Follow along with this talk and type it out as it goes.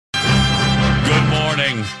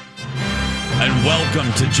morning. And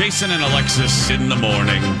welcome to Jason and Alexis in the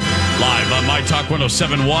morning. Live on My Talk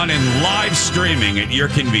 1071 and live streaming at your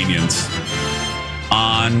convenience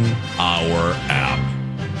on our app.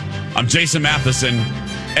 I'm Jason Matheson,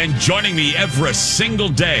 and joining me every single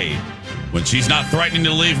day when she's not threatening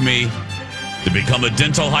to leave me to become a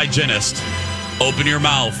dental hygienist, open your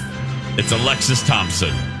mouth. It's Alexis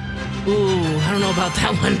Thompson. Ooh, I don't know about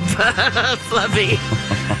that one, Fluffy.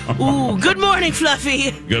 Ooh, good morning, Fluffy.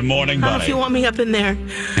 Good morning, buddy. I don't know if you want me up in there.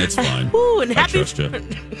 It's fine. Ooh, and I trust you.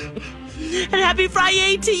 And happy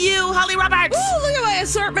Friday to you, Holly Roberts. Ooh, look at my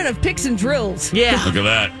assortment of picks and drills. Yeah. Look at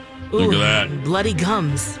that. Look at that. Bloody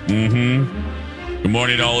gums. Mm-hmm. Good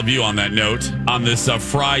morning to all of you on that note. On this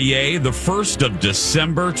Friday, the 1st of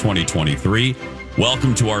December, 2023.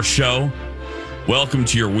 Welcome to our show. Welcome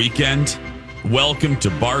to your weekend. Welcome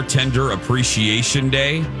to Bartender Appreciation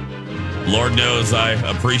Day. Lord knows I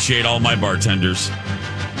appreciate all my bartenders.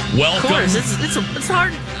 Welcome. Of course, it's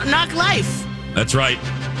hard knock life. That's right.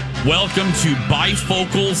 Welcome to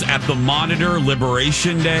Bifocals at the Monitor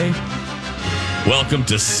Liberation Day. Welcome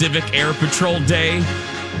to Civic Air Patrol Day.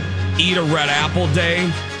 Eat a Red Apple Day.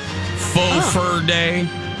 Faux Fur Day.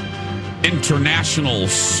 International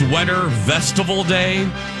Sweater Festival Day.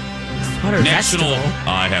 National,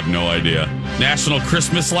 I have no idea. National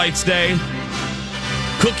Christmas Lights Day,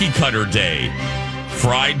 Cookie Cutter Day,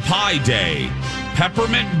 Fried Pie Day,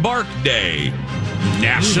 Peppermint Bark Day,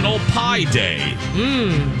 National Pie Day,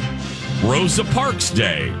 Rosa Parks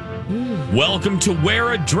Day, Welcome to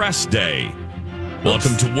Wear a Dress Day,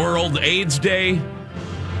 Welcome to World AIDS Day,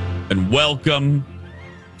 and welcome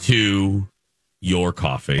to your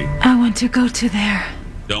coffee. I want to go to there.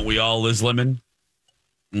 Don't we all, Liz Lemon?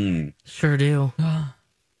 Sure do.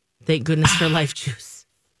 Thank goodness for Life Juice.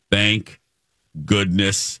 Thank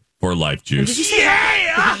goodness for Life Juice. And did you say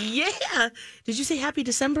yeah? Did you say Happy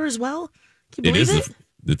December as well? Can you believe it?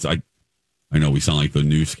 It's I know we sound like the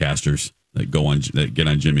newscasters that get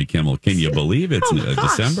on Jimmy Kimmel. Can you believe it's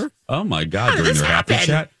December? Oh my God! During their happy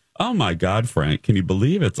chat. Oh my God, Frank! Can you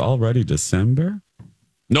believe it's already December?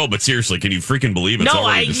 No, but seriously, can you freaking believe it's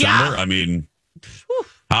already December? Yeah. I mean.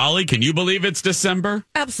 Holly, can you believe it's December?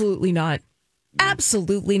 Absolutely not.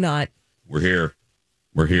 Absolutely not. We're here.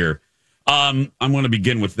 We're here. I'm going to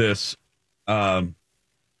begin with this. What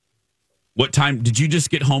time did you just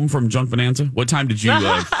get home from Junk Bonanza? What time did you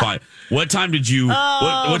find? What time did you?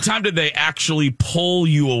 What time did they actually pull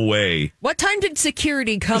you away? What time did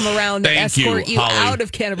security come around to escort you out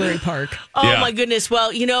of Canterbury Park? Oh my goodness!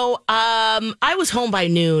 Well, I was home by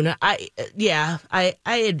noon. I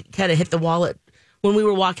had kind of hit the wall when we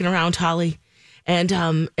were walking around, Holly, and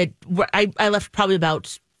I left probably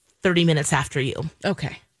about 30 minutes after you.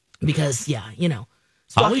 Okay. Because, Holly,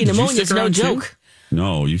 stalking pneumonia is no joke.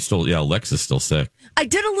 No, you still, Alexa's still sick. I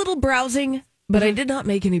did a little browsing, but I did not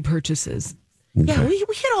make any purchases. Okay. Yeah, we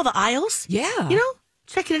hit all the aisles. Yeah.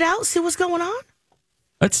 Checking it out, see what's going on.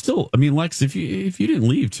 That's still, Lex, if you didn't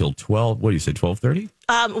leave till 12, what do you say, 12:30?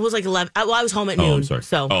 It was like 11. Well, I was home at noon. I'm sorry.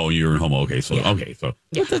 So. You were home. Okay, so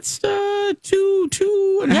Yeah. That's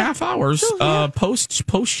two and a half hours post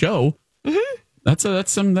show. Mm-hmm.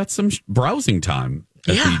 That's some browsing time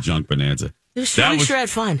at the Junk Bonanza. We sure had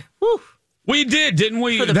fun. Woo. We did, didn't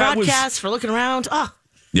we? For the broadcast, for looking around. Oh.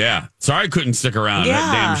 Yeah. Sorry I couldn't stick around. Yeah.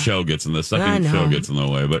 That damn show gets in the second show gets in the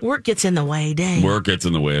way, but work gets in the way, dang. Work gets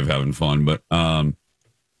in the way of having fun, but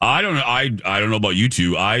I don't know. I don't know about you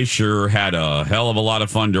two. I sure had a hell of a lot of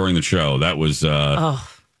fun during the show. That was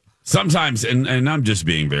sometimes, and I'm just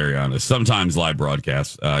being very honest. Sometimes live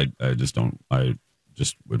broadcasts, I just don't. I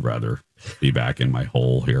just would rather be back in my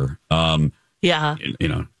hole here. Yeah.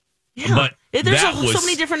 But there's so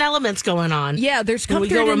many different elements going on. Yeah, there's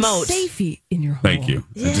comfort and safety in your hole. Thank you.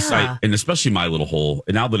 Yeah. And especially my little hole.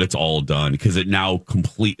 And now that it's all done, because I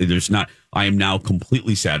am now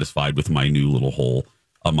completely satisfied with my new little hole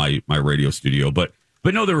of my radio studio. But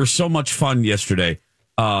no, there was so much fun yesterday.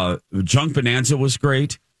 Junk Bonanza was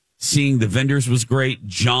great. Seeing the vendors was great.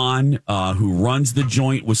 John, who runs the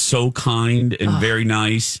joint, was so kind and very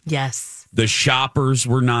nice. Yes. The shoppers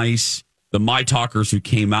were nice. The My Talkers who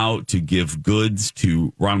came out to give goods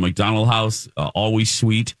to Ronald McDonald House, always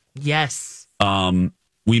sweet. Yes.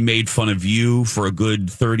 We made fun of you for a good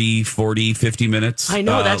 30, 40, 50 minutes. I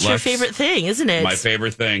know, that's Lex, your favorite thing, isn't it? My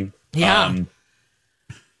favorite thing. Yeah.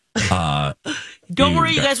 Don't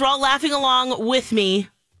worry, you guys were all laughing along with me.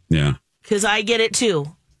 Yeah. Because I get it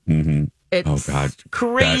too. Mm-hmm. It's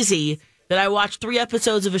crazy that I watched 3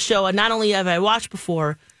 episodes of a show, and not only have I watched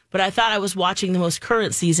before, but I thought I was watching the most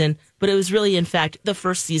current season, but it was really, in fact, the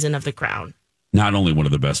first season of The Crown. not only one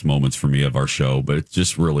of the best moments for me of our show, but it's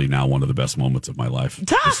just really now one of the best moments of my life.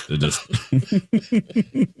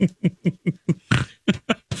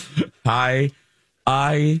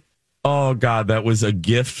 Oh God, that was a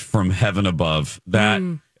gift from heaven above.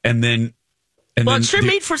 And then it sure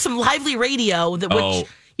made for some lively radio. Which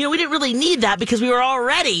we didn't really need that because we were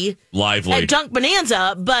already lively at Dunk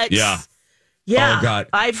Bonanza. But yeah. Oh God,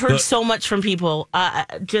 I've heard so much from people.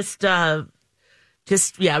 Really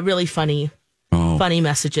funny. Funny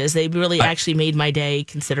messages. They really actually made my day,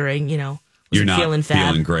 considering, you're not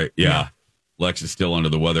feeling great. Yeah. Lex is still under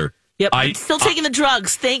the weather. Yep. Still taking the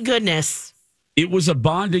drugs. Thank goodness. It was a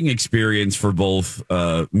bonding experience for both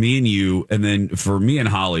me and you, and then for me and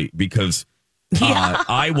Holly, because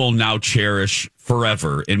I will now cherish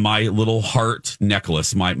forever in my little heart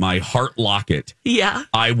necklace, my heart locket. Yeah.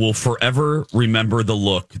 I will forever remember the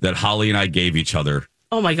look that Holly and I gave each other.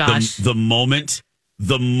 Oh my gosh. The moment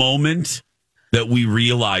that we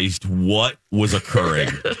realized what was occurring.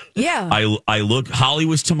 Yeah. Holly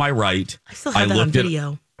was to my right. I still have that on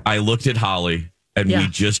video. I looked at Holly, and we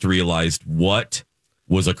just realized what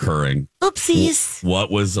was occurring. Oopsies. What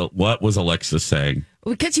was Alexis saying?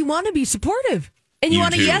 Because you want to be supportive. And you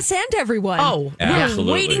want to yes and everyone. Oh, absolutely.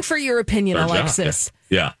 We're waiting for your opinion, Alexis.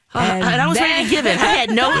 Yeah. And I was ready to give it. I had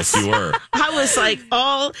notes. Yes, you were. I was like, and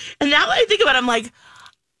now that I think about it, I'm like,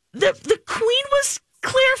 the queen was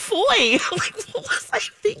Claire Foy. Like, what was I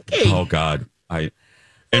thinking? Oh God,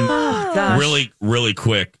 really, really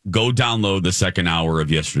quick. Go download the second hour of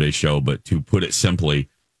yesterday's show. But to put it simply,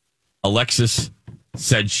 Alexis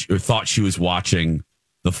thought she was watching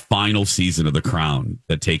the final season of The Crown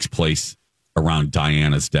that takes place around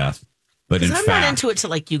Diana's death. But in I'm fact, not into it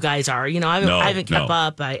like you guys are. I haven't kept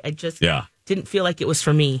up. I just didn't feel like it was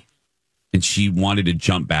for me. And she wanted to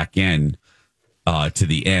jump back in. To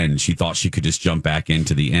the end. She thought she could just jump back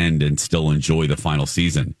into the end and still enjoy the final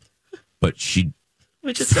season. But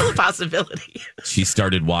which is still a possibility. She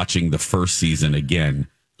started watching the first season again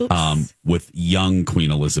with young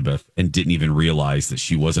Queen Elizabeth and didn't even realize that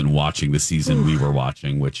she wasn't watching the season we were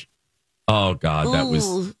watching, which, oh God, that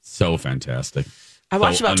was so fantastic. I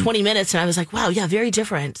watched about 20 minutes and I was like, wow, yeah, very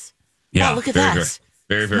different. Yeah, wow, look at that.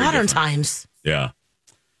 Very, very modern different. times. Yeah.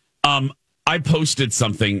 I posted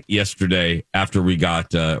something yesterday after we got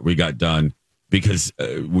done because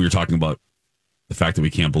we were talking about the fact that we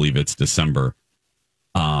can't believe it's December.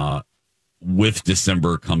 With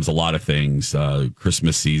December comes a lot of things: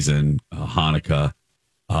 Christmas season, Hanukkah,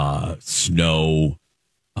 snow,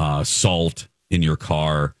 salt in your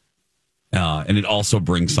car, and it also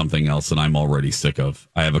brings something else that I'm already sick of.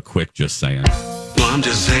 I have a quick just saying. Well, I'm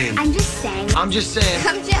just saying. I'm just saying. I'm just saying.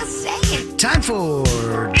 I'm just saying. Time for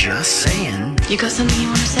just saying. You got something you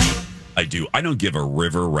want to say? I do. I don't give a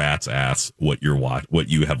river rat's ass what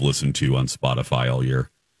you have listened to on Spotify all year.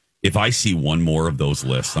 If I see one more of those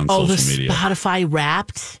lists on social media, Spotify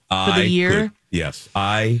Wrapped for the year. Yes,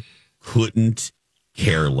 I couldn't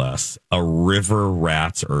care less. A river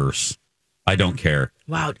rat's arse. I don't care.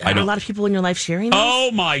 Wow, are a lot of people in your life sharing those? Oh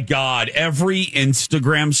my God! Every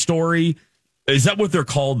Instagram story. Is that what they're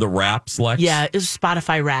called? The Wraps, Lex? Yeah, it's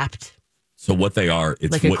Spotify Wrapped. So what they are,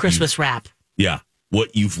 it's like a Christmas wrap. Yeah.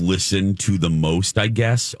 What you've listened to the most, I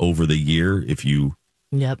guess, over the year. If you,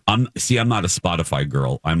 yep. I'm not a Spotify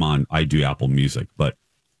girl. I do Apple Music, but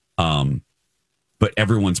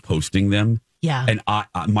everyone's posting them. Yeah. And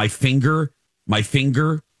my finger,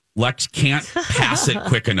 Lex can't pass it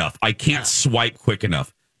quick enough. I can't swipe quick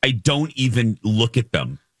enough. I don't even look at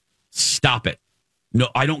them. Stop it. No,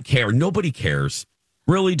 I don't care. Nobody cares.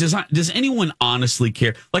 Really? Does anyone honestly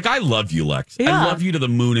care? Like, I love you, Lex. Yeah. I love you to the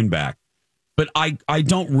moon and back. But I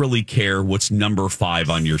don't really care what's number 5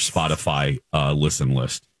 on your Spotify listen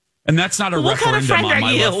list. And that's not a referendum on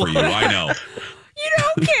my love for you. I know. You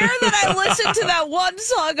don't care that I listened to that one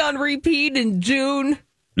song on repeat in June?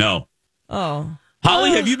 No. Oh.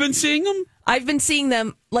 Holly, have you been seeing them? I've been seeing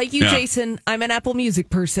them. Like you, Jason, I'm an Apple Music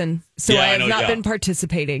person, so I have not been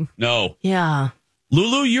participating. No. Yeah.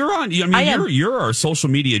 Lulu, you're on. I mean, you're our social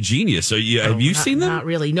media genius. So have you seen them? Not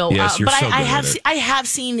really. No. Yes, you're but so I have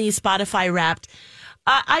seen these Spotify Wrapped.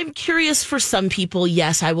 I'm curious for some people.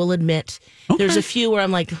 Yes, I will admit. Okay. There's a few where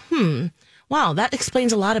I'm like, wow, that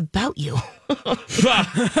explains a lot about you. I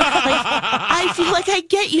feel like I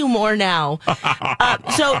get you more now.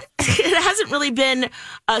 So it hasn't really been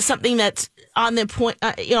something that's on the point,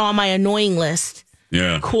 on my annoying list.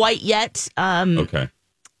 Yeah. Quite yet. Okay.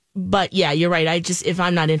 But yeah, you're right. If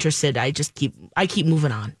I'm not interested, I keep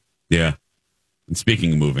moving on. Yeah. And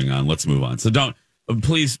speaking of moving on, let's move on. So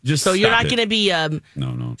Please, just So you're stop not it. going to be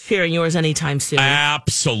No. sharing yours anytime soon.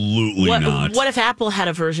 Absolutely not. What if Apple had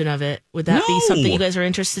a version of it? Would that be something you guys are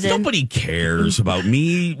interested in? Nobody cares about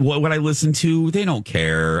me. What I listen to, they don't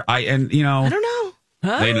care. I don't know.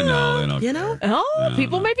 They don't know. They don't. You know? Oh,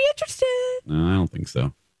 people may be interested. No, I don't think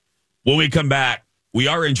so. When we come back, we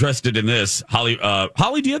are interested in this. Holly,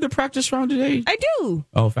 do you have the practice round today? I do.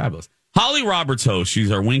 Oh, fabulous. Holly Roberts host.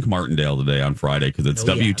 She's our Wink Martindale today on Friday because it's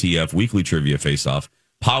WTF Weekly Trivia Face-Off,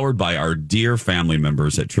 powered by our dear family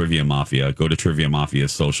members at Trivia Mafia. Go to Trivia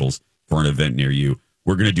Mafia's socials for an event near you.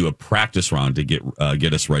 We're going to do a practice round to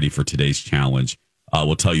get us ready for today's challenge.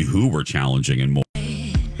 We'll tell you who we're challenging and more.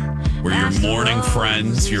 We're your morning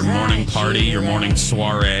friends, your morning party, your morning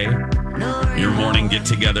soiree, your morning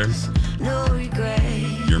get-together,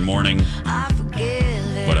 your morning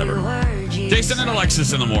whatever. Jason and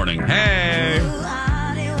Alexis in the morning. Hey,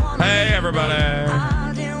 everybody.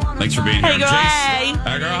 Thanks for being here. Hey, girl, hey.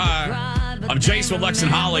 Hey, girl, hi. I'm Jace with Lex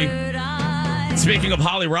and Holly. Speaking of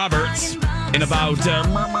Holly Roberts, in about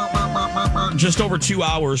just over 2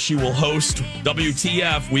 hours, she will host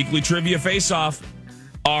WTF Weekly Trivia Face-Off,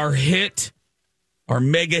 our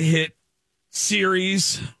mega hit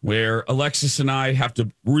series where Alexis and I have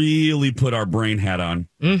to really put our brain hat on.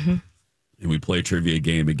 Mm-hmm. And we play a trivia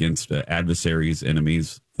game against adversaries,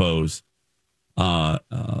 enemies, foes on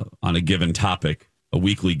a given topic, a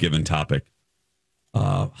weekly given topic.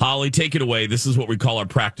 Holly, take it away. This is what we call our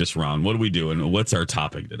practice round. What are we doing? What's our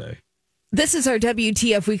topic today? This is our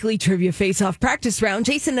WTF Weekly Trivia Face-Off practice round.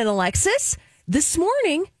 Jason and Alexis, this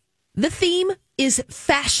morning, the theme is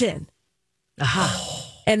fashion.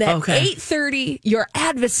 And at 8:30, your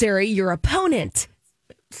adversary, your opponent,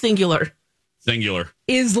 Singular.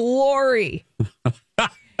 is Lori.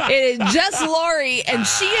 It is just Lori, and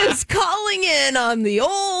she is calling in on the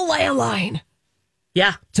old landline.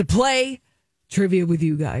 Yeah. To play trivia with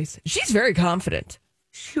you guys. She's very confident.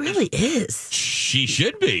 She really is. She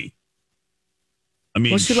should be. I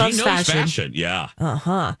mean, she knows loves fashion. Yeah.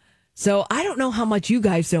 Uh-huh. So I don't know how much you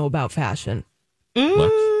guys know about fashion.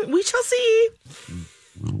 We shall see.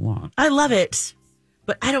 A lot. I love it.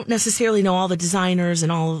 But I don't necessarily know all the designers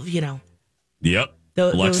and all of, Yep.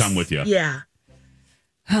 Lex, I'm with you. Yeah.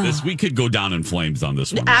 We could go down in flames on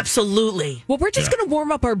this one. Absolutely. Well, we're just going to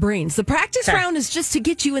warm up our brains. The practice round is just to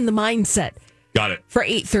get you in the mindset. Got it. For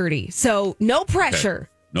 8:30. So no pressure.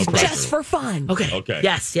 No pressure. Just for fun. Okay.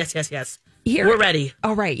 Yes. Here, we're ready.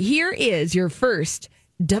 All right. Here is your first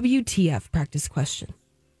WTF practice question.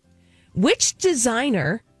 Which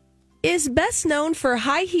designer is best known for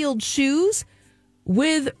high-heeled shoes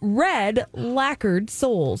with red lacquered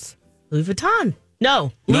soles? Louis Vuitton.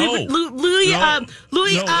 No. No. Louis Vuitton.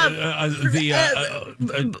 Louis Vuitton.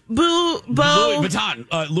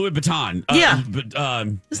 Yeah. But,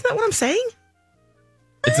 Isn't that what I'm saying?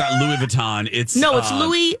 it's not Louis Vuitton. It's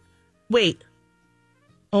Louis. Wait.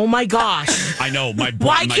 Oh my gosh. I know.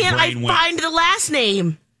 Why can't I find the last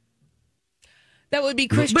name? That would be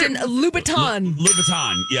Christian Louboutin. Louis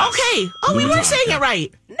Vuitton. Yes. Okay. Oh, we were saying it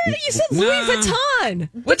right. No, you said Louis Vuitton.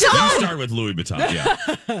 You start with Louis Vuitton.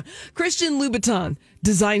 Yeah. Christian Louboutin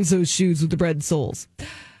designs those shoes with the red soles.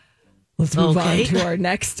 Let's move on to our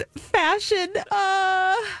next fashion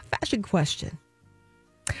question.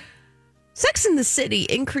 Sex and the City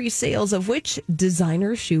increased sales of which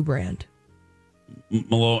designer shoe brand?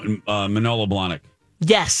 Manolo Blahnik.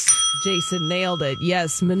 Yes. Jason nailed it.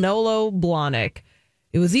 Yes, Manolo Blahnik.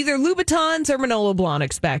 It was either Louboutins or Manolo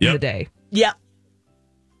Blahniks back in the day. Yep.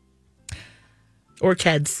 Or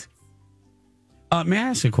Keds. May I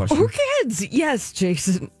ask a question? Or Keds. Yes,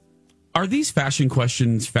 Jason. Are these fashion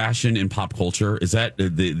questions fashion in pop culture? Is that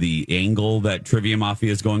the angle that Trivia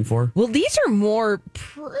Mafia is going for? Well, these are more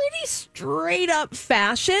pretty straight up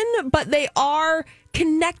fashion, but they are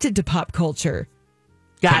connected to pop culture.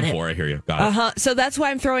 Got it. 10-4, I hear you. Got it. So that's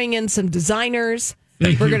why I'm throwing in some designers.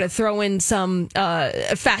 We're going to throw in some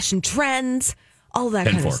fashion trends, all that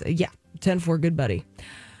kind of stuff. Yeah, 10-4, good buddy.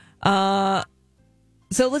 So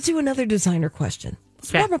let's do another designer question.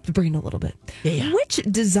 Let's warm up the brain a little bit. Yeah. Which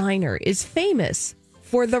designer is famous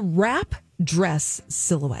for the wrap dress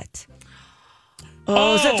silhouette?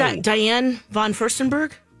 Oh, is that Diane von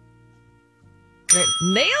Furstenberg?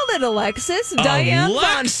 Nailed it, Alexis. Diane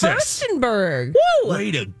von Furstenberg. Woo!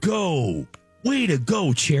 Way to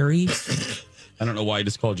go, Cherry. I don't know why I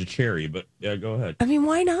just called you Cherry, but yeah, go ahead. I mean,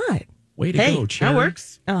 why not? Way to go, Cherry. That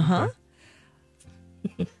works. Uh-huh.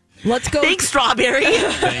 Let's go. Big Strawberry.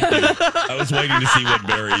 Thank you. I was waiting to see what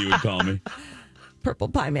berry you would call me. Purple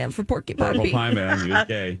Pie Man for Porcupine Purple Pete. Pie Man. He was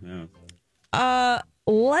gay. Yeah.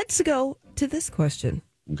 Let's go to this question.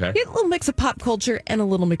 Okay. Get a little mix of pop culture and a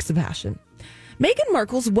little mix of fashion. Meghan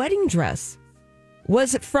Markle's wedding dress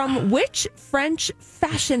was from which French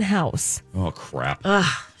fashion house? Oh, crap.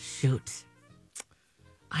 Shoot.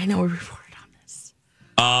 I know we reported on this.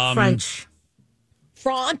 French.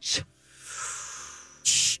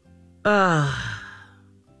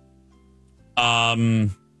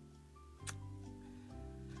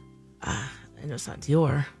 I know it's not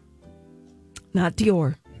Dior. Not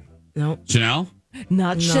Dior. No. Chanel?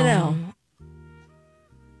 Not Chanel.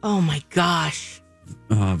 Oh my gosh.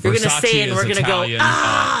 You're going to say it and we're going to go,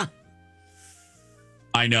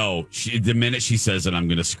 I know. The minute she says it, I'm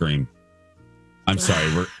going to scream. I'm sorry.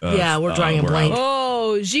 We're drawing a blank. out.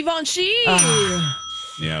 Oh, Givenchy.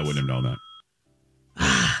 Yeah, I wouldn't have known that.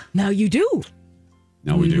 Now you do.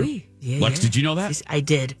 Now we do. Oui. Yeah, Lex, did you know that? I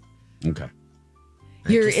did. Okay.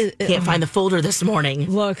 Can't find the folder this morning.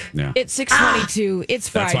 Look, Yeah. it's 6:22. It's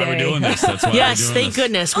Friday. That's why we're doing this. That's why Yes, we're doing thank this.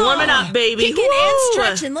 goodness. Warming up, baby. Kicking Woo! and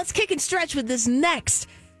stretching. Let's kick and stretch with this next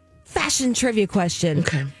fashion trivia question.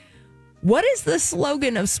 Okay. What is the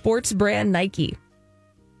slogan of sports brand Nike?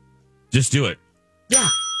 Just do it. Yeah.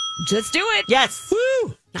 Just do it. Yes.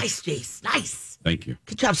 Woo! Nice, Jace. Nice. Thank you.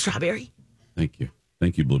 Good job, Strawberry. Thank you.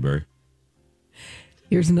 Thank you, Blueberry.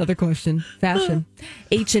 Here's another question. Fashion.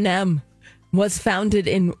 H&M was founded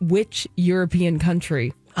in which European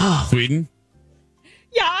country? Sweden?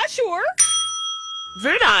 Yeah, sure.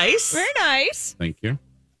 Very nice. Very nice. Thank you.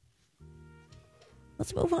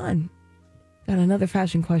 Let's move on. Got another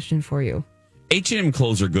fashion question for you. H&M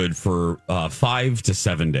clothes are good for 5 to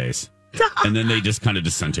 7 days. And then they just kind of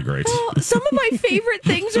disintegrate. Well, some of my favorite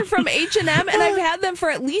things are from H&M, and I've had them for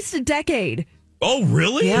at least a decade. Oh,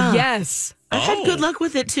 really? Yeah. Yes. I've had good luck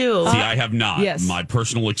with it, too. See, I have not. Yes. My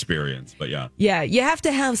personal experience, but yeah. Yeah, you have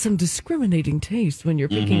to have some discriminating taste when you're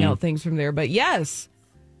picking out things from there. But yes.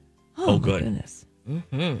 Oh, my good. Goodness.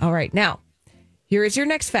 All right. Now, here is your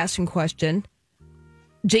next fashion question.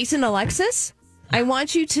 Jason, Alexis, I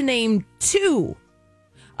want you to name 2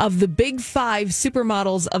 of the big 5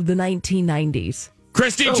 supermodels of the 1990s.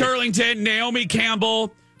 Christy Turlington, Naomi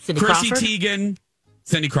Campbell, Cindy Chrissy Crawford? Teigen,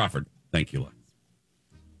 Cindy Crawford. Thank you, Lex.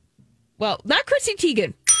 Well, not Chrissy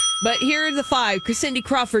Teigen, but here are the 5. Cindy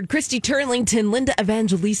Crawford, Christy Turlington, Linda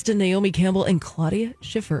Evangelista, Naomi Campbell, and Claudia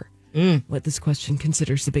Schiffer. What this question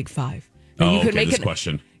considers the big 5. Now, This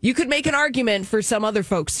question. You could make an argument for some other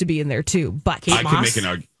folks to be in there too, but Kate I could Moss? make an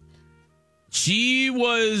argument. She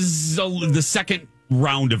was the second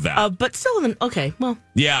round of that. But still, okay, well.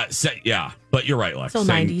 Yeah, but you're right, Lex. Still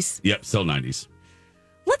Same- 90s. Yep, still 90s.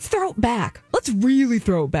 let's throw it back. Let's really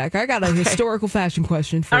throw it back. I got a historical fashion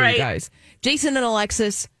question for All you right. guys. Jason and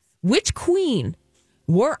Alexis, which queen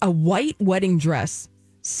wore a white wedding dress,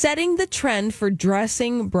 setting the trend for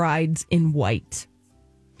dressing brides in white?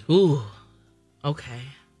 Ooh. Okay.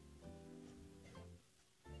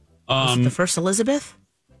 Was it the first Elizabeth?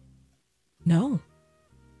 No.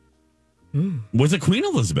 Was it Queen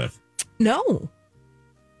Elizabeth? No.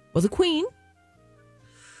 Was it queen?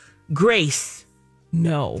 Grace.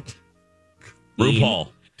 No. RuPaul.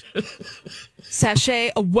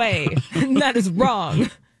 Sashay away. That is wrong.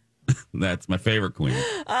 That's my favorite queen.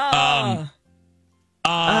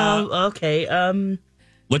 Okay.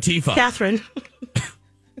 Latifah. Catherine.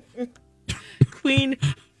 Queen.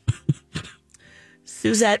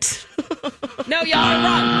 Suzette. No, y'all are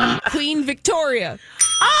wrong. Queen Victoria.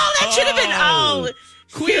 Oh, that should have been.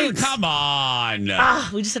 Queen, come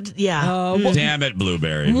on. We just have to. Yeah. Damn it,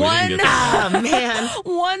 Blueberry. We One- didn't get that. Oh, man.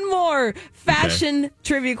 One more fashion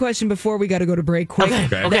trivia question before we got to go to break quick.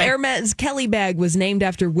 Okay. The Hermes Kelly bag was named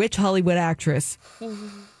after which Hollywood actress?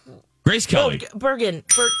 Grace Kelly. Bergen.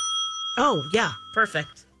 Oh, yeah.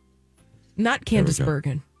 Perfect. Not Candace go.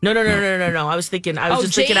 Bergen. No. I was thinking. I was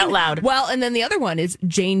just thinking out loud. Well, and then the other one is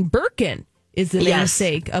Jane Birkin is the Yes.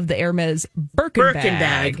 namesake of the Hermes Birkin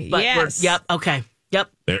bag. Birkin bag. Yes. Yep. Okay. Yep.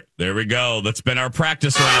 There we go. That's been our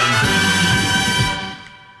practice round.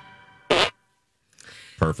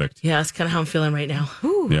 Perfect. Yeah, that's kind of how I'm feeling right now.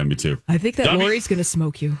 Yeah, me too. I think that W- Lori's going to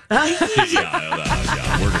smoke you.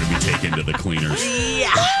 Yeah, we're going to be taken to the cleaners.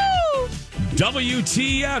 Yeah.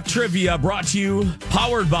 WTF Trivia brought to you,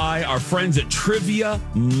 powered by our friends at Trivia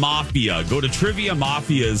Mafia. Go to Trivia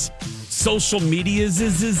Mafia's social medias,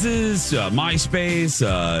 MySpace,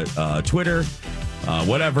 Twitter,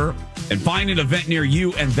 whatever, and find an event near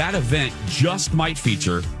you. And that event just might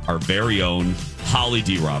feature our very own Holly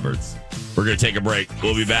D. Roberts. We're going to take a break.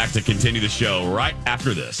 We'll be back to continue the show right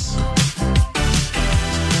after this.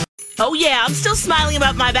 Oh, yeah. I'm still smiling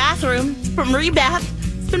about my bathroom from Rebath.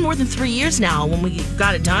 It's been more than 3 years now when we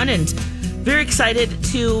got it done, and very excited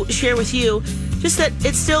to share with you just that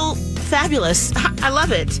it's still fabulous. I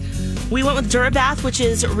love it. We went with Durabath, which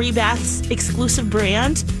is Rebath's exclusive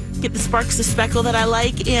brand. Get the sparks to speckle that I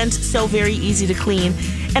like, and so very easy to clean.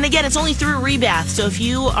 And again, it's only through Rebath. So if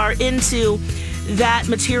you are into that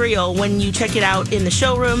material when you check it out in the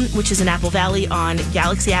showroom, which is in Apple Valley on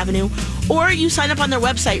Galaxy Avenue, or you sign up on their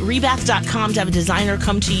website, rebath.com, to have a designer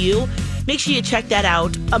come to you, make sure you check that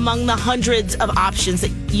out among the hundreds of options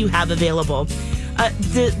that you have available.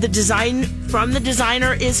 The design from the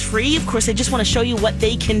designer is free. Of course, I just want to show you what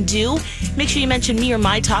they can do. Make sure you mention me or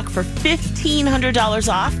My Talk for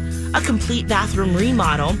 $1,500 off a complete bathroom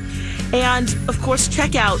remodel. And, of course,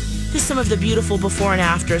 check out just some of the beautiful before and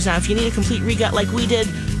afters. Now, if you need a complete regut like we did,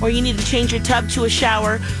 or you need to change your tub to a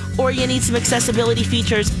shower, or you need some accessibility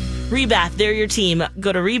features, Rebath, they're your team.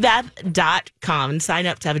 Go to rebath.com and sign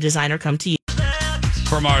up to have a designer come to you.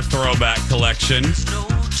 From our throwback collection,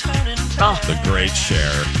 the great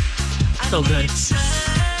Cher. So good.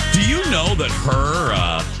 Do you know that her,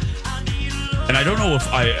 and I don't know if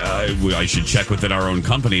I should check within our own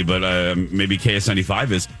company, but maybe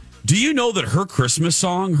KS95 is, do you know that her Christmas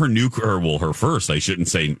song, her first, I should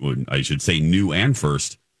say new and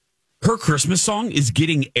first, her Christmas song is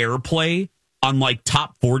getting airplay on like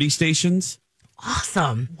top 40 stations?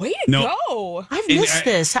 Awesome. Way to go. I've missed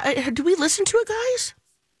this. Do we listen to it, guys?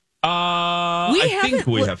 I think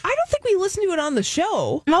we have. I don't think we listened to it on the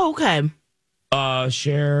show. Oh, okay.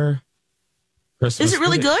 Cher Christmas. Is it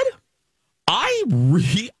really good?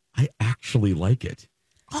 I actually like it.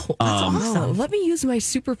 Oh, that's awesome. Let me use my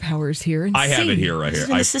superpowers here and I have it here, right Is here.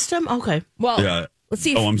 it in the system? Okay. Well, Yeah. let's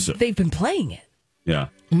see if they've been playing it. Yeah.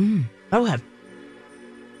 Okay.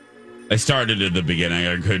 I started at the beginning.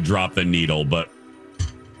 I could drop the needle, but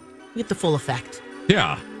Get the full effect.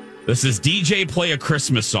 yeah. This is DJ Play a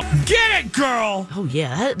Christmas Song. Get it, girl! Oh,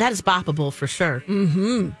 yeah. That is boppable for sure.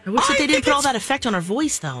 Mm-hmm. I wish that they didn't put all that effect on our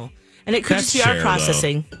voice, though. And it could just be That's our Cher,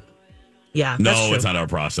 processing. Yeah, that's No, true. it's not our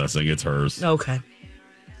processing. It's hers. Okay.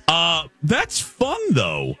 That's fun,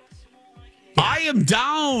 though. Yeah. I am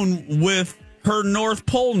down with her North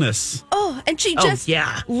Pole-ness. Oh, and she just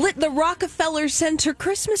lit the Rockefeller Center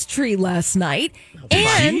Christmas tree last night.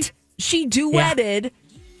 And she duetted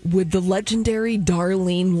with the legendary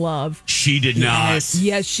Darlene Love. She did not.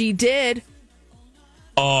 Yes, she did.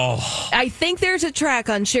 Oh. I think there's a track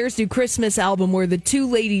on Cher's new Christmas album where the two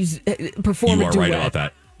ladies perform a duet. You are right about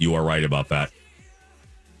that. You are right about that.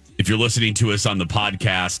 If you're listening to us on the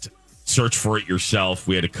podcast, search for it yourself.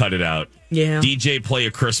 We had to cut it out. Yeah. DJ Play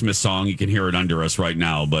a Christmas Song. You can hear it under us right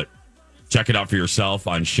now, but check it out for yourself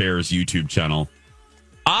on Cher's YouTube channel.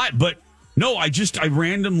 I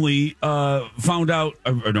randomly found out.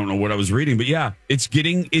 I don't know what I was reading, but yeah, it's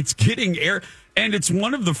getting air, and it's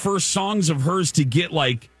one of the first songs of hers to get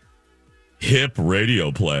like hip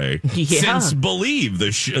radio play since Believe,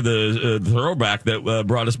 the throwback that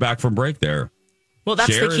brought us back from break there. Well,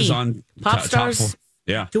 that's Cher the key. Is on Pop stars,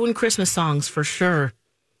 doing Christmas songs for sure.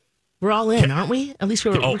 We're all in, aren't we? At least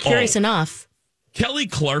we're curious enough. Kelly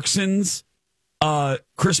Clarkson's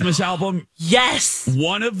Christmas album. Yes.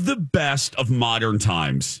 One of the best of modern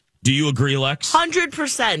times. Do you agree, Lex?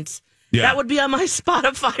 100%. Yeah. That would be on my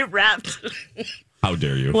Spotify Wrapped. How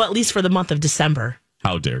dare you? Well, at least for the month of December.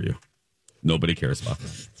 How dare you? Nobody cares about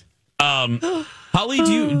that. Holly,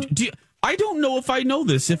 do you? I don't know if I know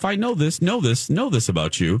this. If I know this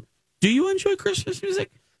about you. Do you enjoy Christmas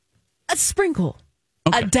music? A sprinkle.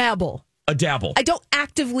 Okay. A dabble. A dabble. I don't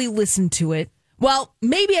actively listen to it. Well,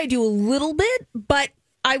 maybe I do a little bit, but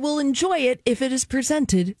I will enjoy it if it is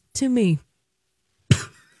presented to me.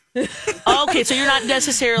 Okay, so you're not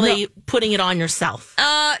necessarily putting it on yourself.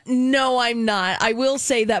 No, I'm not. I will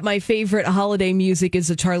say that my favorite holiday music is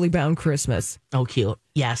A Charlie Brown Christmas. Oh, cute.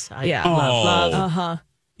 Yes. Love. Uh-huh.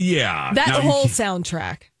 Yeah. That whole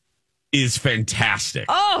soundtrack is fantastic.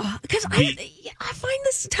 Oh, because I find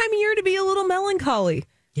this time of year to be a little melancholy.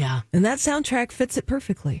 Yeah. And that soundtrack fits it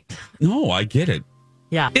perfectly. No, I get it.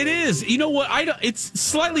 Yeah. It is. You know what? It's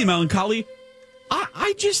slightly melancholy.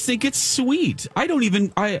 I just think it's sweet. I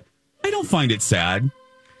don't find it sad.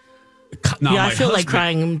 Now, I feel like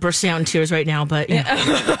crying and bursting out in tears right now, but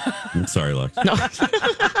I'm sorry, Lex. No.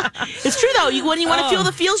 It's true though. When you want to feel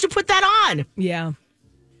the feels, you put that on. Yeah.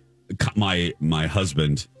 My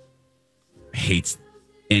husband hates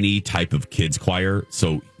any type of kids choir,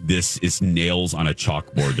 so this is nails on a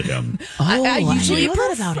chalkboard to him. I usually know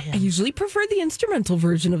that about him. I usually prefer the instrumental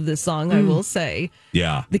version of this song, I will say.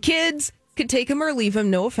 Yeah. The kids could take him or leave him,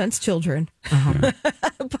 no offense, children. Uh-huh.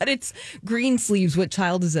 But it's Green Sleeves. What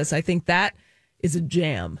child is this? I think that is a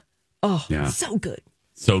jam. Oh, so good.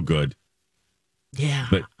 So good. Yeah.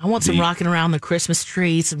 But I want some rocking around the Christmas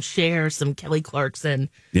tree, some Cher, some Kelly Clarkson,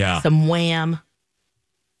 yeah, some Wham.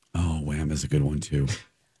 Oh, Time is a good one, too.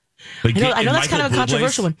 But I know that's kind of a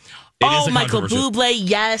controversial one. Oh, Michael Bublé,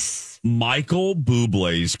 yes. Michael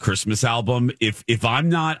Bublé's Christmas album. If I'm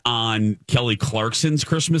not on Kelly Clarkson's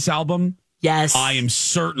Christmas album, yes, I am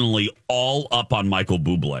certainly all up on Michael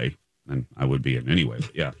Bublé. And I would be in anyway.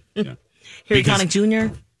 But yeah. Harry Connick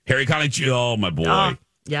Jr. Harry Connick Jr. Oh, my boy. Oh,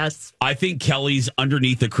 yes. I think Kelly's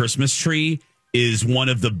Underneath the Christmas Tree is one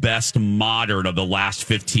of the best modern of the last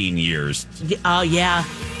 15 years. Oh, yeah.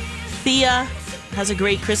 Thea has a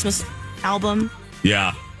great Christmas album.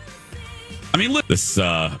 Yeah. I mean, look, this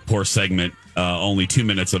poor segment, only 2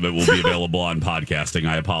 minutes of it will be available on podcasting.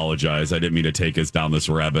 I apologize. I didn't mean to take us down this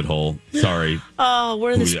rabbit hole. Sorry. Oh,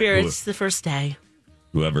 we're in the spirit. It's the first day.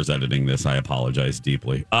 Whoever's editing this, I apologize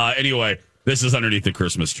deeply. Anyway, this is Underneath the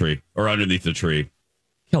Christmas Tree, or Underneath the Tree.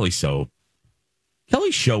 Kelly's show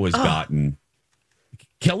has gotten...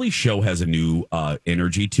 Kelly's show has a new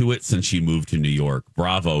energy to it since she moved to New York.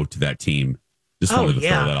 Bravo to that team. Just wanted to throw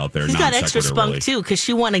that out there. She's got extra spunk, too, because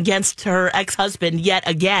she won against her ex-husband yet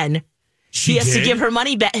again. He has to give her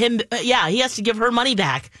money back. He has to give her money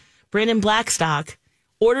back. Brandon Blackstock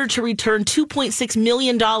ordered to return $2.6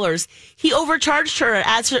 million. He overcharged her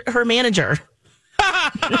as her manager.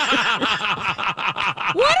 What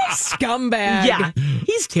a scumbag. Yeah,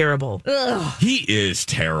 he's terrible. Ugh. He is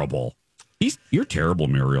terrible. You're terrible,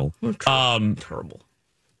 Muriel. Terrible.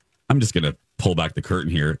 I'm just going to pull back the curtain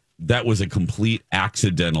here. That was a complete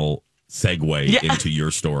accidental segue into your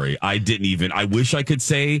story. I wish I could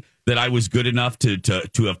say that I was good enough to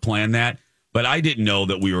have planned that, but I didn't know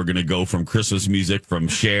that we were going to go from Christmas music from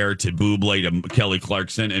Cher to Bublé to Kelly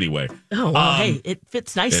Clarkson. Anyway. Oh, well, hey, it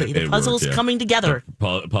fits nicely. The puzzle's coming together.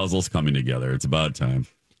 Puzzle's coming together. It's about time.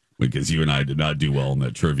 Because you and I did not do well in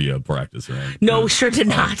that trivia practice, right? No, sure did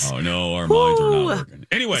not. Oh, no, our minds are not working.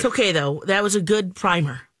 Anyway. It's okay, though. That was a good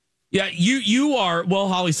primer. Yeah, you are, well,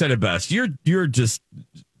 Holly said it best. You're a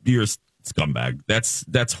scumbag.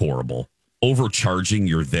 That's horrible. Overcharging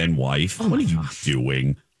your then wife. What are you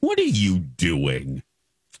doing? What are you doing?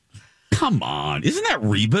 Come on. Isn't that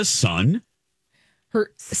Reba's son?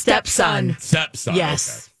 Her stepson. Stepson.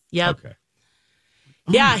 Yes. Okay. Yep. Okay.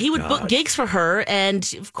 Yeah, he would book gigs for her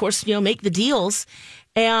and, of course, make the deals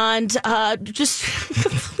and just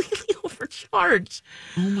completely overcharged.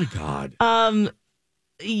 Oh, my God.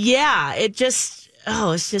 Yeah, it's just,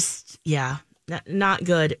 not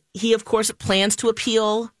good. He, of course, plans to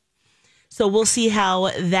appeal. So we'll see how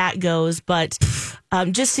that goes. But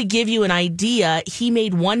just to give you an idea, he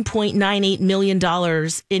made $1.98 million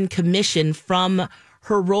in commission from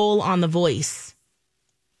her role on The Voice.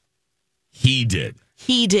 He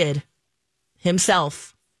did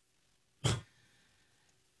himself.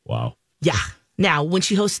 Wow. Yeah. Now, when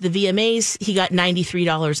she hosted the VMAs, he got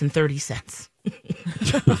 $93.30.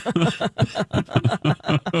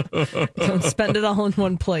 Don't spend it all in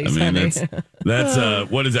one place. I mean, that's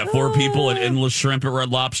what is that? 4 people at Endless Shrimp at Red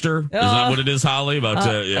Lobster? Is that what it is, Holly? About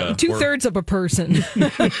 2/3 of a person.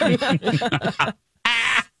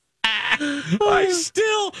 I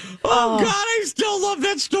still love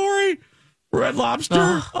that story. Red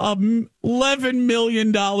Lobster, $11 million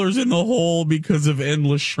in the hole because of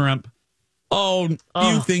Endless Shrimp. Few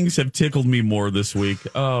things have tickled me more this week.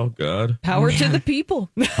 Oh, God. Power to the people.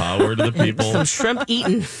 Power to the people. Some shrimp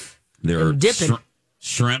eating. They're dipping.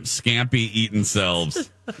 Shrimp scampi eating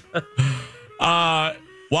selves.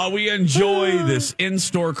 While we enjoy this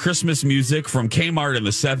in-store Christmas music from Kmart in the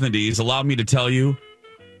 70s, allow me to tell you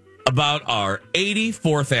about our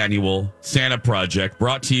 84th annual Santa Project,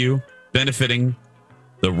 brought to you, benefiting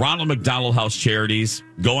the Ronald McDonald House Charities,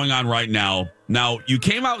 going on right now. Now, you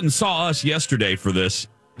came out and saw us yesterday for this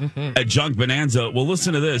at Junk Bonanza. Well,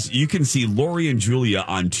 listen to this. You can see Lori and Julia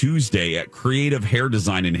on Tuesday at Creative Hair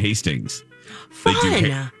Design in Hastings.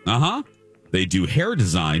 Fun. They do hair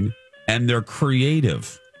design, and they're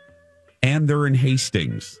creative. And they're in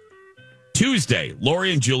Hastings. Tuesday,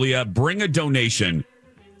 Lori and Julia bring a donation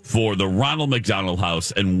for the Ronald McDonald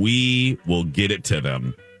House, and we will get it to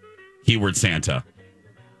them. Keyword Santa.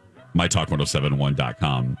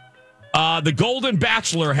 MyTalk1071.com. The Golden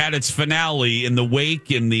Bachelor had its finale in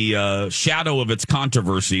the shadow of its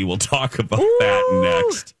controversy. We'll talk about that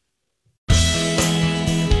next.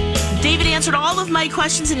 David answered all of my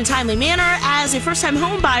questions in a timely manner. As a first-time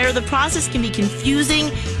home buyer, the process can be confusing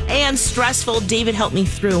and stressful. David helped me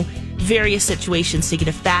through various situations to get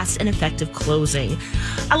a fast and effective closing.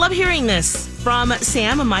 I love hearing this from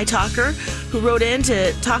Sam, a My Talker, who wrote in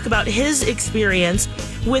to talk about his experience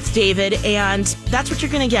with David, and that's what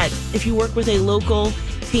you're going to get if you work with a local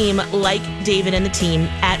team like David and the team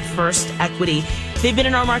at First Equity. They've been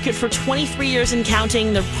in our market for 23 years and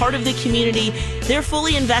counting. They're part of the community. They're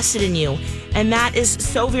fully invested in you. And that is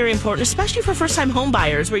so very important, especially for first-time home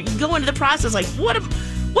buyers, where you go into the process like,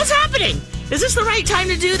 what's happening? Is this the right time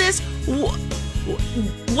to do this?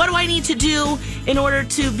 What do I need to do in order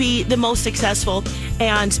to be the most successful?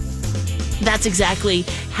 And that's exactly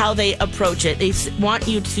how they approach it. They want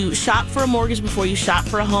you to shop for a mortgage before you shop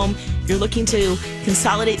for a home. If you're looking to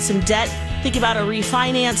consolidate some debt, think about a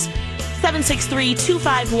refinance.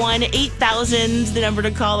 763-251-8000, the number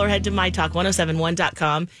to call, or head to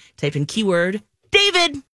mytalk1071.com. Type in keyword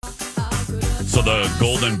David. So the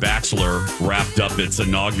Golden Bachelor wrapped up its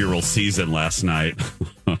inaugural season last night.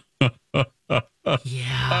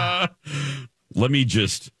 Yeah. Let me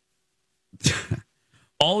just...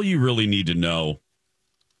 all you really need to know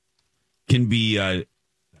can be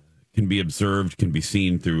observed, can be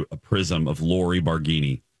seen through a prism of Lori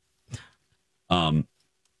Barghini.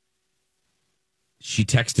 She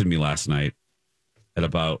texted me last night at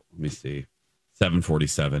about,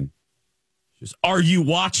 7:47. She was, "Are you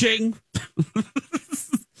watching?"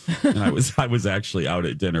 And I was actually out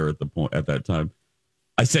at dinner at that time.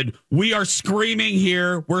 I said, "We are screaming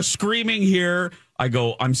here. We're screaming here." I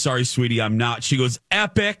go, "I'm sorry, sweetie, I'm not." She goes,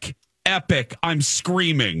 "Epic, epic. I'm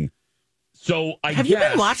screaming." So Have you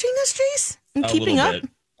been watching this, Jace? And keeping up? Bit.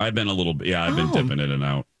 I've been a little bit. Yeah, I've been dipping in and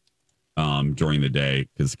out during the day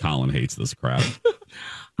because Colin hates this crap.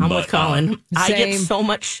 I'm with Colin. I get Same. so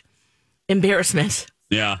much embarrassment.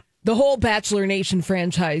 Yeah. The whole Bachelor Nation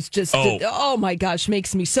franchise just, oh my gosh,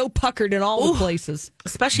 makes me so puckered in all the places.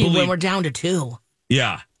 Especially when we're down to 2.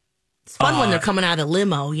 Yeah. It's fun when they're coming out of the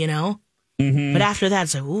limo, you know? Mm-hmm. But after that,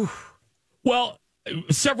 it's like, ooh. Well,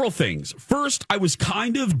 several things. First, I was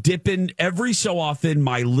kind of dipping every so often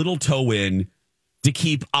my little toe in to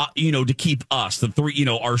keep, us, the three,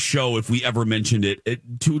 our show, if we ever mentioned it,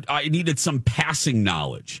 I needed some passing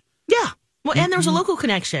knowledge. Yeah. Well, and there's a local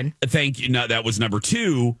connection. Thank you. No, that was number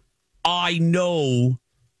 2. I know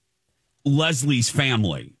Leslie's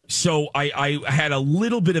family. So I had a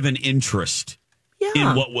little bit of an interest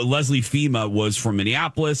in what Leslie Fema was from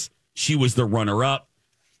Minneapolis. She was the runner-up,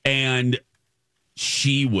 and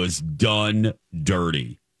she was done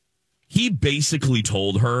dirty. He basically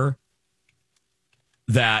told her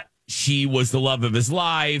that she was the love of his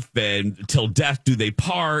life, and till death do they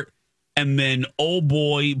part. And then old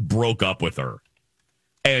boy broke up with her.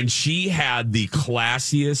 And she had the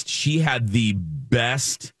classiest, she had the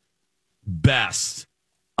best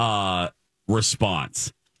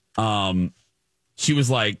response. She was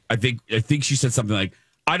like, I think she said something like,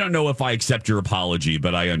 "I don't know if I accept your apology,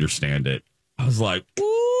 but I understand it." I was like,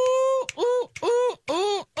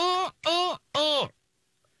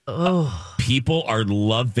 Oh. People are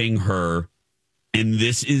loving her, and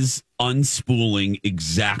this is unspooling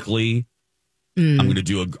exactly. I'm gonna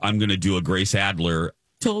do a Grace Adler.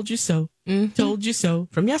 Told you so. Mm-hmm. Told you so.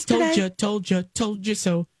 From yesterday. Told you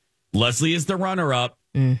so. Leslie is the runner-up.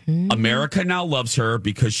 Mm-hmm. America now loves her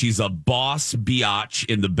because she's a boss biatch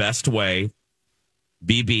in the best way.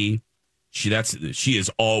 BB, she has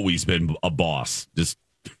always been a boss. Just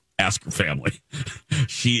ask her family.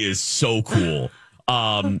 She is so cool.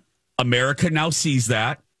 America now sees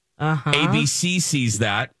that. ABC sees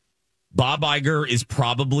that. Bob Iger is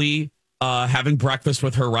probably having breakfast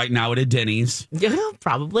with her right now at a Denny's. Yeah,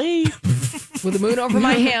 probably. With a moon over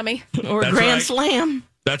my hammy. Or a Grand Slam.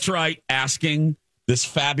 That's right. Asking this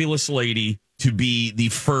fabulous lady to be the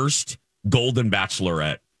first Golden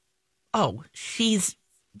Bachelorette. Oh, she's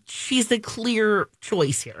the clear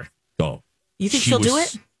choice here. Oh. You think she'll do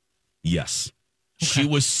it? Yes. Okay. She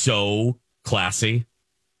was so classy.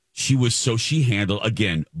 She handled,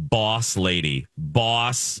 again, boss lady,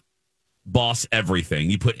 boss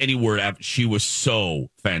everything. You put any word out, she was so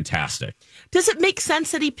fantastic. Does it make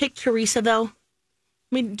sense that he picked Teresa, though? I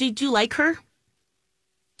mean, did you like her?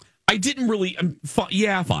 I didn't really.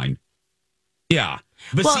 Yeah, fine. Yeah.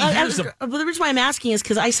 But well, the reason why I'm asking is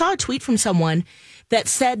because I saw a tweet from someone that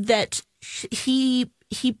said that he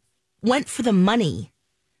went for the money.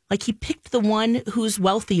 Like he picked the one who's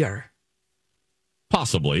wealthier.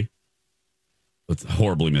 Possibly. It's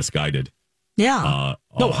horribly misguided. Yeah.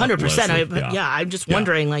 No, 100%. I'm just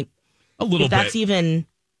wondering, like, a little if that's even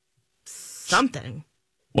something.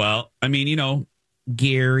 Well, I mean,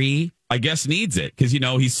 Gary, I guess, needs it because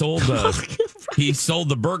he sold he sold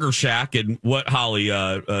the Burger Shack and what, Holly,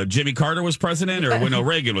 Jimmy Carter was president, or when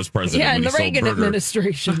Reagan was president? Yeah, in when the Reagan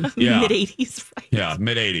administration. Yeah. Mid-'80s, right? Yeah,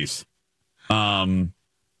 mid-'80s.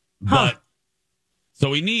 But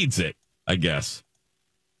so he needs it, I guess.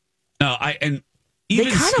 No, they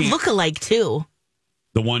kind of look alike too.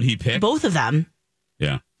 The one he picked, both of them.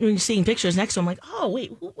 Yeah. when you're seeing pictures next to him, like, oh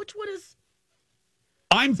wait, which one is?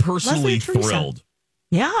 I'm personally thrilled.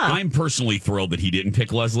 Yeah, I'm personally thrilled that he didn't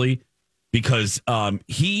pick Leslie because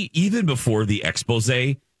he, even before the expose,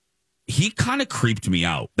 he kind of creeped me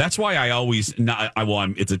out. That's why I always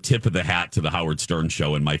it's a tip of the hat to the Howard Stern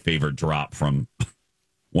show, and my favorite drop from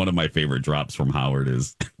one of my favorite drops from Howard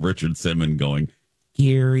is Richard Simmons going,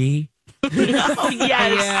 Gary. Oh, yes.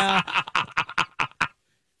 Yeah.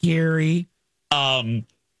 Gary.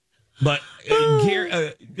 But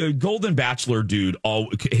Gary, Golden Bachelor dude,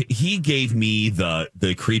 he gave me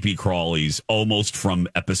the creepy crawlies almost from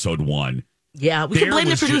episode 1. Yeah, we can blame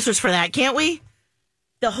the producers for that, can't we?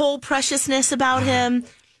 The whole preciousness about him.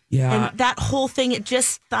 Yeah. And that whole thing, it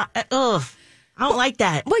just thought, ugh. I don't like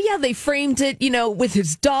that. Well, yeah, they framed it, with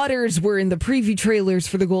his daughters were in the preview trailers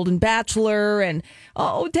for The Golden Bachelor, and,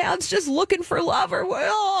 Dad's just looking for love, or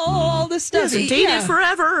all this stuff. He dated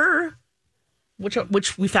forever.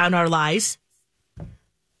 Which we found are lies.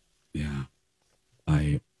 Yeah.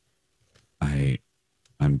 I'm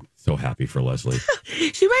so happy for Leslie.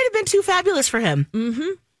 She might have been too fabulous for him.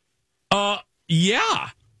 Mm-hmm. Yeah.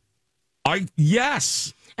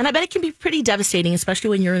 Yes. And I bet it can be pretty devastating, especially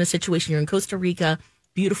when you're in a situation, you're in Costa Rica,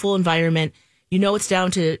 beautiful environment. It's down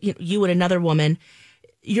to you and another woman.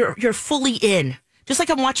 You're fully in. Just like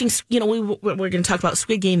I'm watching, we're going to talk about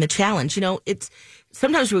Squid Game, the challenge. It's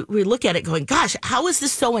sometimes we look at it going, gosh, how is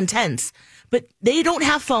this so intense? But they don't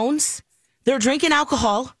have phones. They're drinking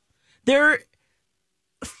alcohol. They're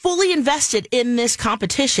fully invested in this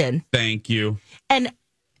competition. Thank you. And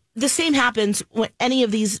the same happens when any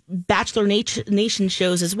of these Bachelor Nation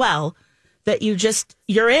shows as well, that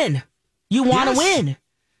you're in. You want to win.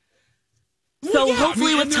 So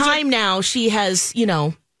hopefully with time now, she has,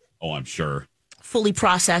 Oh, I'm sure. fully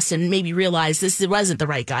processed and maybe realized this wasn't the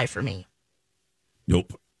right guy for me.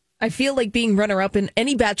 Nope. I feel like being runner-up in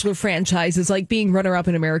any Bachelor franchise is like being runner-up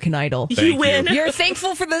in American Idol. You win. You're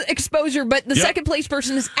thankful for the exposure, but the second place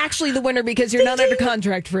person is actually the winner because you're not under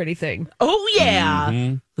contract for anything. Oh, yeah.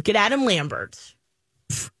 Mm-hmm. Look at Adam Lambert.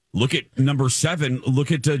 Look at number 7.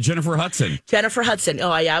 Look at Jennifer Hudson. Jennifer Hudson.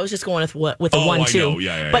 Oh, yeah. I was just going with the 1, 2. Know.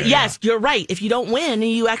 Yeah, but yes, you're right. If you don't win,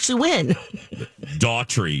 you actually win.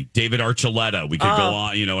 Daughtry, David Archuleta. We could go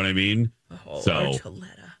on. You know what I mean? Oh,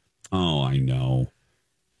 Archuleta. Oh, I know.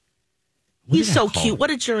 He's so cute.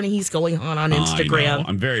 What a journey he's going on Instagram.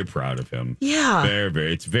 I'm very proud of him. Yeah. Very,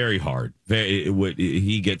 very. It's very hard.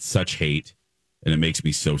 He gets such hate, and it makes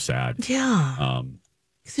me so sad. Yeah.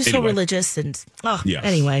 He's so religious and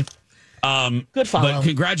anyway. Good follow. But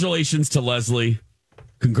congratulations to Leslie.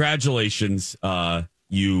 Congratulations,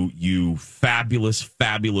 you fabulous,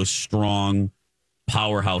 fabulous, strong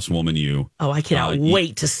powerhouse woman. You. Oh, I cannot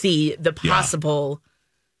wait to see the possible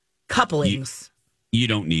couplings. You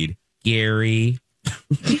don't need Gary.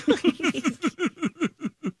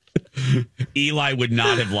 Eli would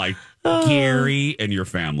not have liked Gary and your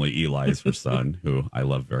family. Eli is her son, who I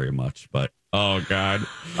love very much. But oh God.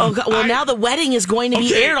 Well, now the wedding is going to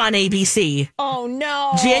be aired on ABC. Oh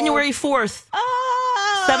no, January 4th,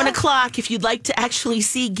 7:00. If you'd like to actually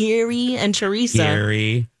see Gary and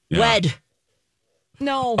Teresa wed.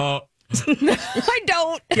 No, I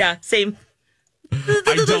don't. Yeah, same.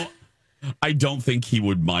 I don't think he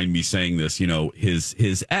would mind me saying this.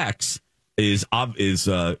 His ex is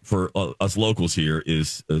for us locals here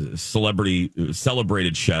is a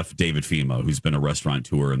celebrated chef David Fima, who's been a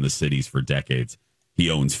restaurateur in the cities for decades.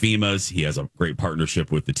 He owns Fima's. He has a great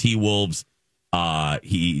partnership with the T-Wolves.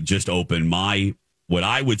 He just opened what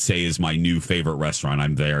I would say is my new favorite restaurant.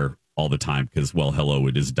 I'm there all the time because,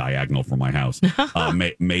 it is diagonal from my house.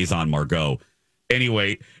 Maison Margot.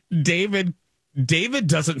 Anyway, David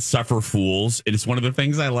doesn't suffer fools. It's one of the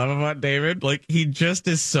things I love about David. Like, he just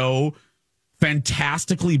is so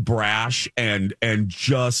fantastically brash and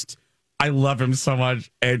just, I love him so much.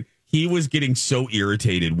 And he was getting so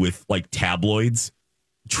irritated with like tabloids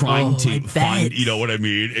trying to find, you know what I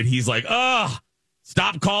mean? And he's like,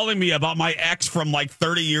 stop calling me about my ex from like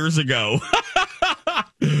 30 years ago.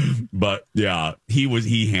 But yeah,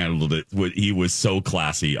 he handled it. He was so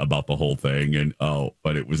classy about the whole thing. And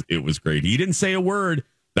but it was great. He didn't say a word.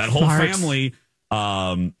 That whole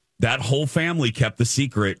family kept the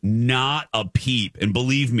secret. Not a peep. And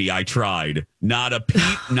believe me, I tried. Not a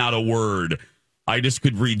peep, not a word. I just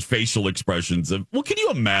could read facial expressions of, well, can you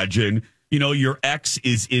imagine? Your ex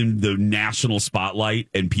is in the national spotlight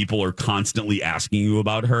and people are constantly asking you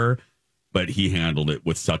about her. But he handled it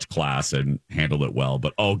with such class and handled it well.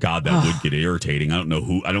 But oh God, that would get irritating. I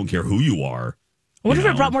don't care who you are. I wonder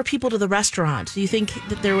if it brought more people to the restaurant. Do you think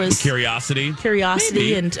that there was curiosity?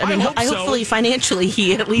 Maybe. And I mean, hopefully financially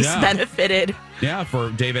he at least benefited. Yeah,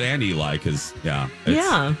 for David and Eli, because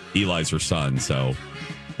Eli's her son. So,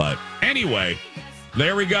 but anyway,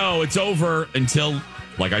 there we go. It's over until,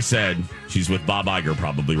 like I said, she's with Bob Iger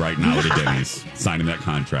probably right now at a Denny's signing that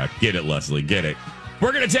contract. Get it, Leslie? Get it?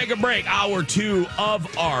 We're going to take a break. Hour 2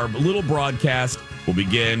 of our little broadcast will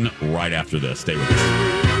begin right after this. Stay with us.